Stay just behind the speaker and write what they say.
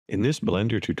In this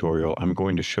Blender tutorial, I'm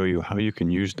going to show you how you can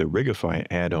use the Rigify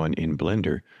add-on in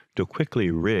Blender to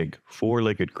quickly rig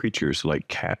four-legged creatures like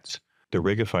cats. The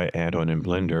Rigify add-on in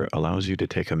Blender allows you to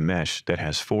take a mesh that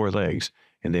has four legs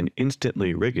and then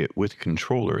instantly rig it with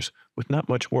controllers with not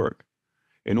much work.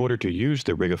 In order to use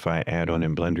the Rigify add-on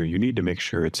in Blender, you need to make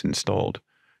sure it's installed.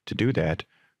 To do that,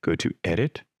 go to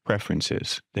Edit,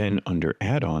 Preferences, then under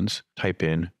Add-ons, type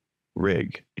in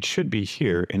Rig. It should be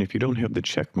here, and if you don't have the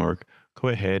check mark, go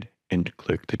ahead and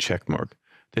click the check mark.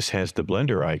 This has the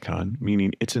Blender icon,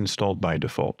 meaning it's installed by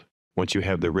default. Once you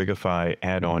have the Rigify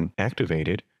add-on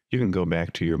activated, you can go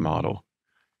back to your model.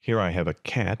 Here I have a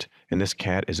cat, and this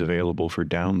cat is available for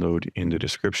download in the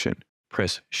description.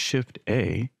 Press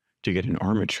Shift-A to get an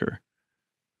armature.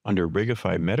 Under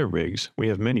Rigify Meta Rigs, we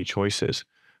have many choices.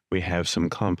 We have some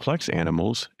complex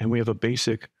animals, and we have a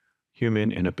basic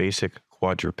human and a basic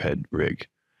quadruped rig.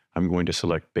 I'm going to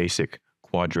select Basic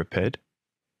Quadruped,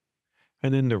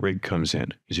 and then the rig comes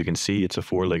in. As you can see, it's a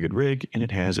four-legged rig, and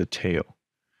it has a tail.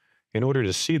 In order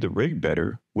to see the rig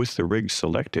better, with the rig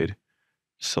selected,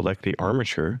 select the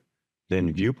armature,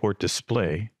 then Viewport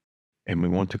Display, and we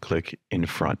want to click in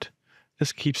front.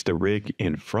 This keeps the rig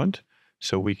in front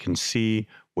so we can see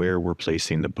where we're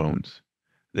placing the bones.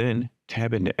 Then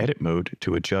tab into Edit mode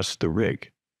to adjust the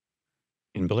rig.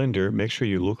 In Blender, make sure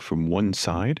you look from one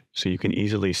side so you can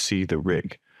easily see the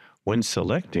rig. When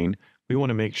selecting, we want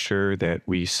to make sure that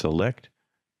we select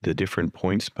the different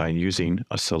points by using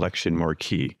a selection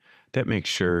marquee. That makes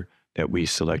sure that we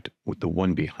select the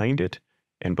one behind it,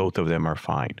 and both of them are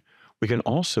fine. We can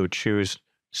also choose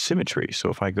symmetry. So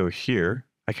if I go here,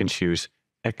 I can choose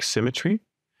X symmetry,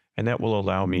 and that will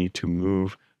allow me to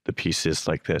move the pieces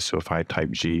like this. So if I type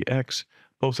GX,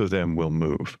 both of them will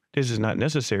move. This is not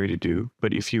necessary to do,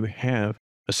 but if you have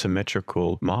a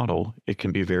symmetrical model, it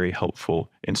can be very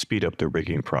helpful and speed up the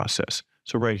rigging process.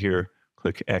 So right here,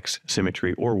 click X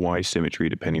symmetry or Y symmetry,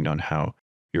 depending on how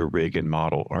your rig and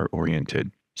model are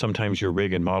oriented. Sometimes your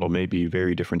rig and model may be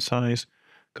very different size.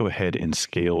 Go ahead and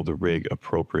scale the rig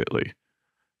appropriately.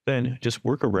 Then just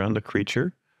work around the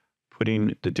creature,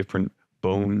 putting the different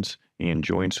bones and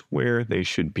joints where they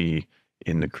should be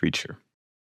in the creature.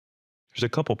 There's a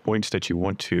couple points that you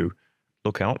want to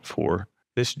look out for.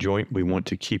 This joint we want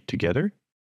to keep together.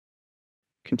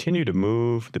 Continue to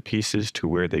move the pieces to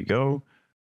where they go.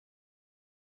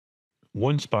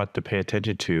 One spot to pay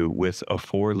attention to with a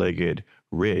four-legged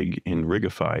rig in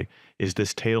Rigify is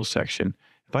this tail section.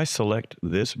 If I select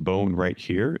this bone right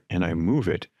here and I move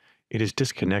it, it is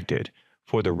disconnected.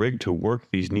 For the rig to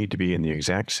work, these need to be in the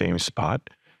exact same spot.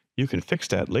 You can fix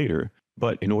that later,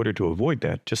 but in order to avoid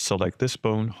that, just select this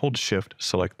bone, hold Shift,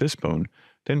 select this bone,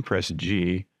 then press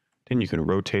G. Then you can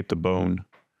rotate the bone,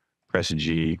 press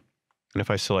G. And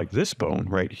if I select this bone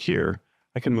right here,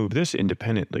 I can move this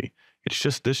independently. It's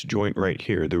just this joint right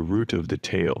here, the root of the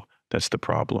tail, that's the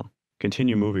problem.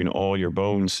 Continue moving all your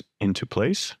bones into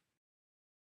place.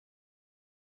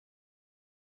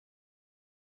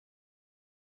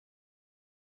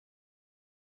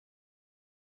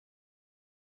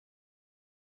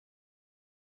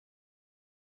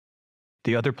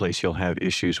 The other place you'll have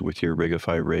issues with your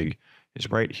Rigify rig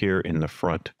is right here in the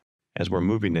front. As we're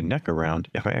moving the neck around,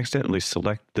 if I accidentally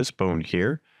select this bone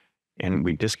here and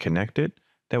we disconnect it,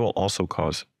 that will also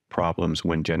cause problems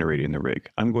when generating the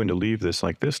rig. I'm going to leave this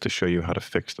like this to show you how to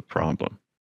fix the problem.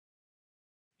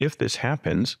 If this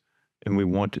happens and we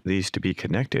want these to be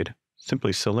connected,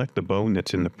 simply select the bone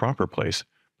that's in the proper place,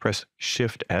 press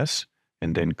Shift S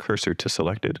and then cursor to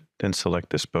selected, then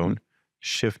select this bone,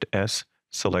 Shift S,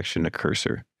 selection to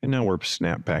cursor, and now we're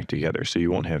snapped back together so you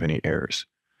won't have any errors.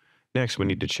 Next, we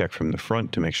need to check from the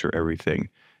front to make sure everything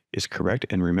is correct,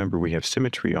 and remember we have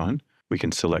symmetry on. We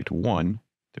can select one,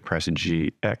 to press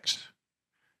GX,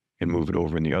 and move it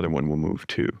over, and the other one will move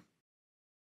too.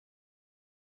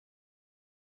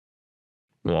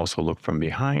 We'll also look from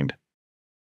behind,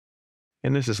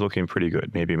 and this is looking pretty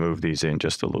good. Maybe move these in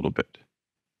just a little bit.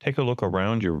 Take a look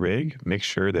around your rig, make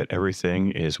sure that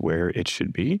everything is where it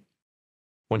should be.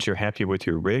 Once you're happy with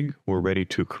your rig, we're ready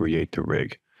to create the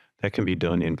rig. That can be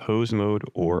done in pose mode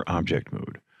or object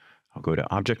mode. I'll go to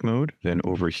object mode, then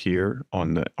over here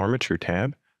on the armature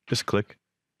tab, just click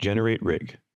Generate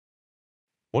Rig.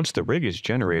 Once the rig is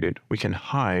generated, we can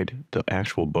hide the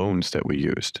actual bones that we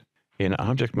used. In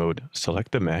object mode,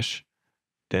 select the mesh,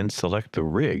 then select the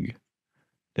rig,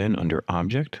 then under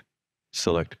Object,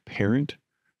 select Parent,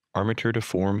 Armature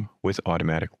Deform with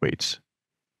Automatic Weights.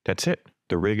 That's it.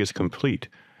 The rig is complete.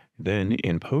 Then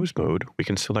in pose mode, we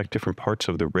can select different parts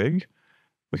of the rig.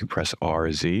 We can press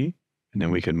RZ, and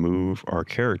then we can move our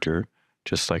character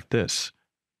just like this.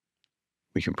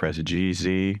 We can press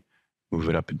GZ, move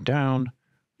it up and down.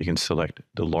 You can select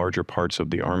the larger parts of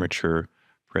the armature,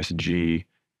 press G,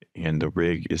 and the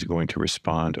rig is going to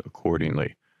respond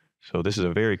accordingly. So this is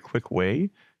a very quick way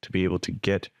to be able to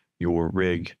get your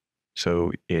rig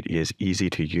so it is easy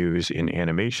to use in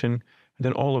animation. And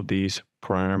then all of these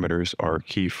parameters are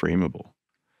keyframeable.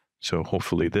 So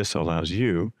hopefully this allows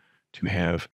you to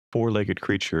have four-legged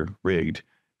creature rigged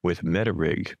with meta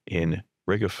rig in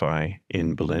Rigify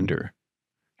in Blender.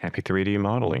 Happy 3D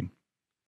modeling.